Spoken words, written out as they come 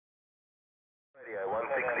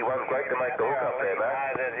161's great to make the hook up there,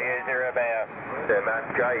 Matt. Yeah,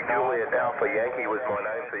 Matt, J. Juliet Alpha Yankee was my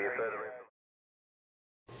name for your further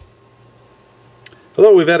info.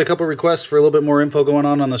 Hello, we've had a couple requests for a little bit more info going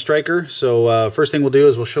on the Stryker. So first thing we'll do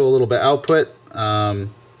is we'll show a little bit output.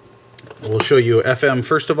 We'll show you FM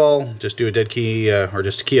first of all. Just do a dead key or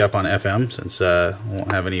just key up on FM since we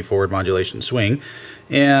won't have any forward modulation swing.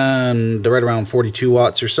 And right around 42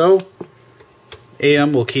 watts or so.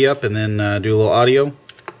 AM we'll key up and then do a little audio.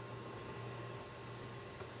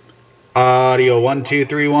 Audio 1 2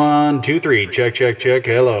 3 1 2 3. Check check check.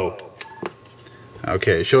 Hello.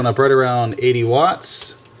 Okay, showing up right around 80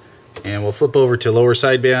 watts. And we'll flip over to lower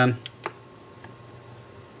sideband.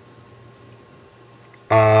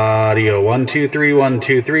 Audio 1 2 3 1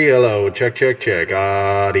 2 3. Hello. Check check check.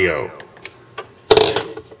 Audio.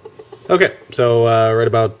 Okay, so right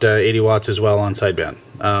about 80 watts as well on sideband.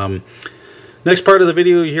 Next part of the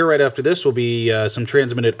video here right after this will be some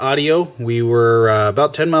transmitted audio. We were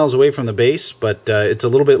about 10 miles away from the base, but it's a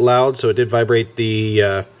little bit loud, so it did vibrate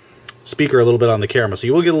the speaker a little bit on the camera. So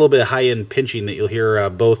you will get a little bit of high-end pinching that you'll hear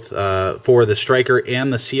both for the Stryker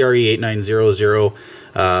and the CRE-8900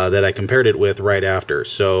 that I compared it with right after.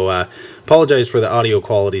 So apologize for the audio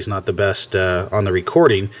quality is not the best on the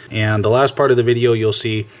recording. And the last part of the video you'll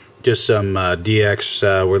see just some DX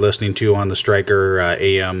we're listening to on the Stryker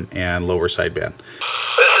AM and lower sideband.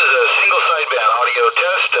 This is a single sideband audio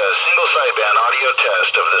test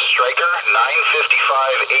of the Stryker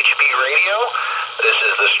 955HP radio. This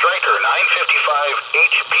is the Stryker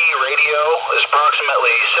 955HP radio. Is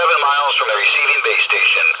approximately 7 miles from the receiving base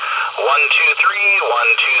station. 1 2 3 1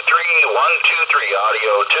 2 3 1 2 3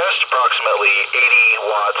 audio test, approximately 80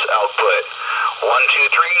 watts output. 1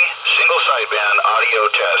 2 3 single sideband audio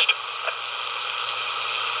test.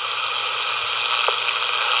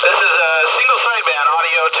 This is a single sideband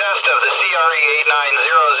audio test of the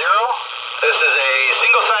CRE-8900. This is a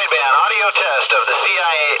single sideband audio test of the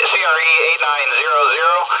CRE-8900.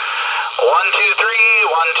 1 2 3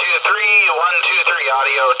 1 2 3 1 2 3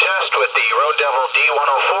 audio test with the Road Devil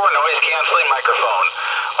D104 noise canceling microphone.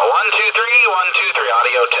 1 2 3 1 2 3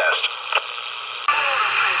 audio test.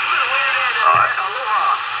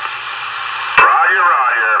 Roger,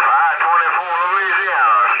 roger. 524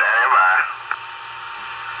 Louisiana, standing by.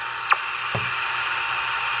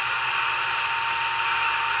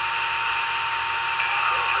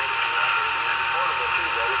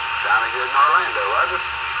 Sounded good in Orlando, was it?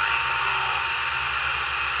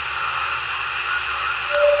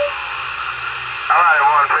 All right,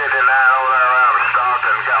 159 over there around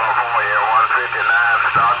Stockton, California. 159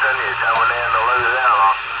 Stockton, you're coming in to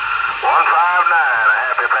Louisiana. 159, a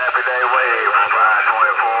happy pappy day wave from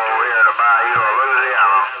 524 over here in the bayou of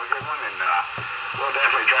Louisiana. Have a good one, and we'll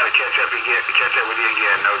definitely try to catch up with you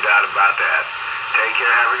again, no doubt about that. Take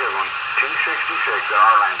care, have a good one. 266 in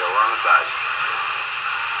Orlando, we're on the side.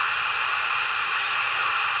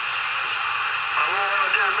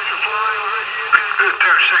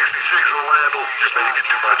 266 Orlando, just maybe get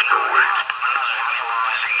too much per week.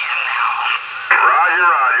 Roger,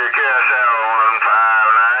 roger, KSL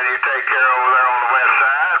 159. You take care over there on the west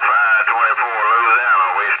side, 524 Louisiana.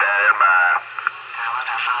 We standing by.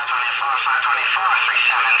 524,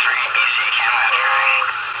 373 BC Cameron.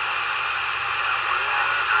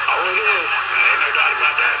 Oh, it is. Ain't no doubt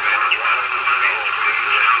about that, man. It's right on the money.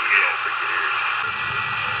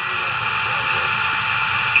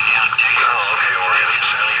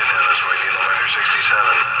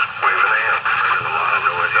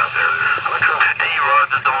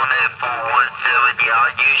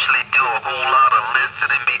 Usually do a whole lot of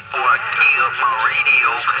listening before I key up my radio,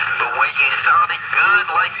 but when you sounded good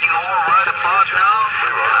like you are right about now,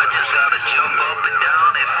 I just gotta jump up and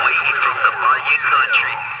down and wave from the bayou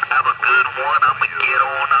country. Have a good one, I'ma get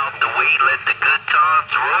on out the way, let the good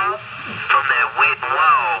times roll from that wet and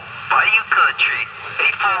wild bayou country.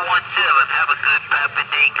 8417, have a good pappy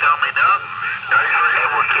day coming up, and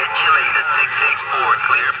we'll catch you later. 664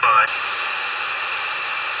 clear, bud.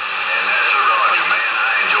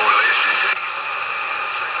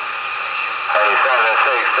 Hey,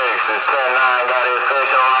 766, is 10-9 got his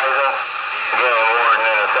station license? Game warden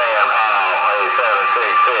in the sand pile. Hey,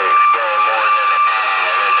 766, game warden in the pile.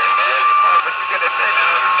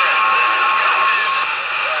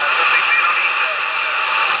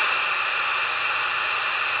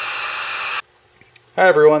 Hi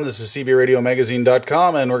everyone, this is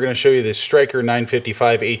CBRadiomagazine.com and we're going to show you the Stryker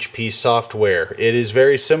 955HP software. It is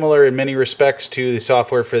very similar in many respects to the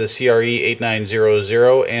software for the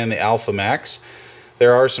CRE-8900 and the Alpha Max.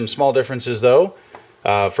 There are some small differences though.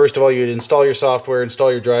 First of all, you'd install your software,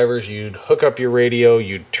 install your drivers, you'd hook up your radio,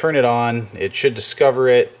 you'd turn it on, it should discover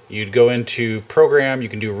it, you'd go into program, you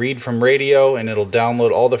can do read from radio, and it'll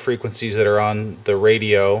download all the frequencies that are on the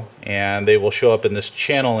radio, and they will show up in this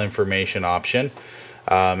channel information option.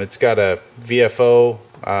 It's got a VFO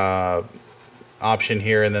option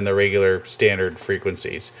here, and then the regular standard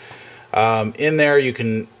frequencies. In there you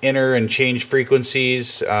can enter and change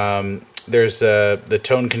frequencies. There's the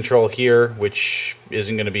tone control here, which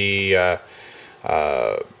isn't going to be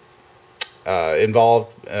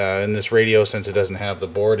involved in this radio since it doesn't have the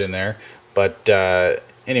board in there. But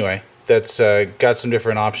anyway, that's got some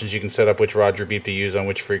different options. You can set up which Roger beep to use on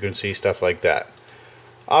which frequency, stuff like that.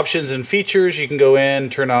 Options and features, you can go in,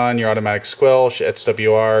 turn on your automatic squelch,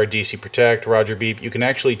 SWR, DC protect, Roger beep. You can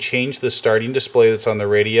actually change the starting display that's on the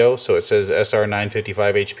radio, so it says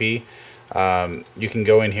SR-955HP. You can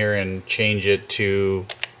go in here and change it to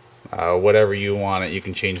whatever you want it. You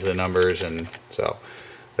can change the numbers, and so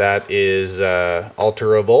that is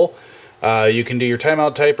alterable. You can do your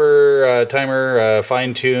timeout timer,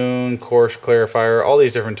 fine tune, course clarifier. All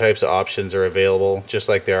these different types of options are available, just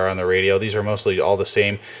like they are on the radio. These are mostly all the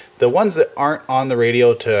same. The ones that aren't on the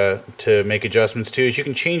radio to make adjustments to is you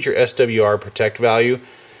can change your SWR protect value.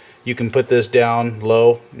 You can put this down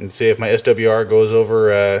low and say if my SWR goes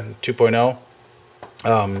over 2.0,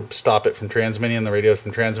 stop it from transmitting, the radio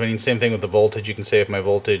from transmitting. Same thing with the voltage. You can say if my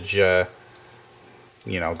voltage goes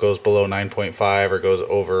below 9.5 or goes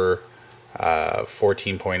over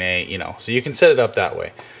 14.8, so you can set it up that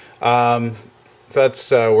way. So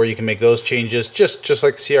that's where you can make those changes, just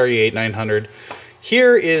like the CRE-8900.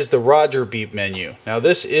 Here is the Roger beep menu. Now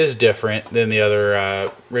this is different than the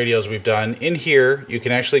other radios we've done. In here you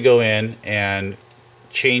can actually go in and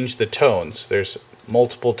change the tones. There's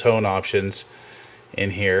multiple tone options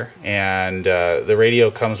in here, and the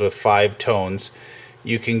radio comes with 5 tones.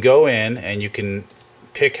 You can go in and you can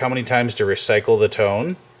pick how many times to recycle the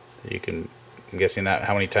tone. You can, I'm guessing that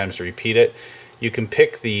how many times to repeat it. You can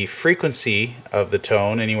pick the frequency of the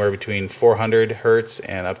tone, anywhere between 400 Hertz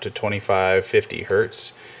and up to 2550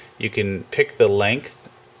 Hertz. You can pick the length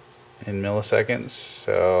in milliseconds,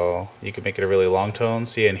 so you can make it a really long tone.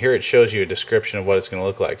 See, and here it shows you a description of what it's going to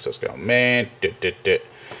look like. So it's going, man,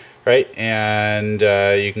 right? And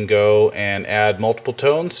you can go and add multiple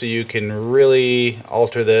tones, so you can really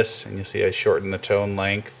alter this. And you see I shorten the tone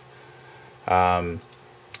length.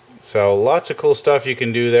 So lots of cool stuff you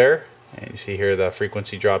can do there. And you see here the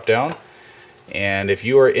frequency drop down. And if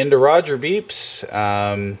you are into Roger beeps,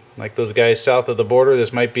 like those guys south of the border,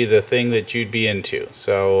 this might be the thing that you'd be into.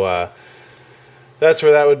 So that's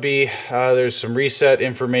where that would be. There's some reset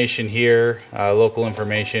information here, local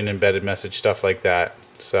information, embedded message, stuff like that.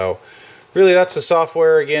 So really that's the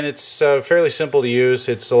software. Again, it's fairly simple to use.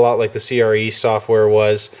 It's a lot like the CRE software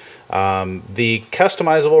was. The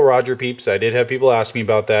customizable Roger beeps, I did have people ask me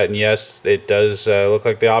about that, and yes, it does look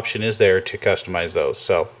like the option is there to customize those.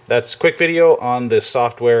 So that's a quick video on the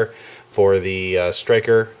software for the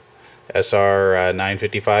Stryker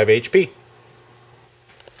SR-955HP.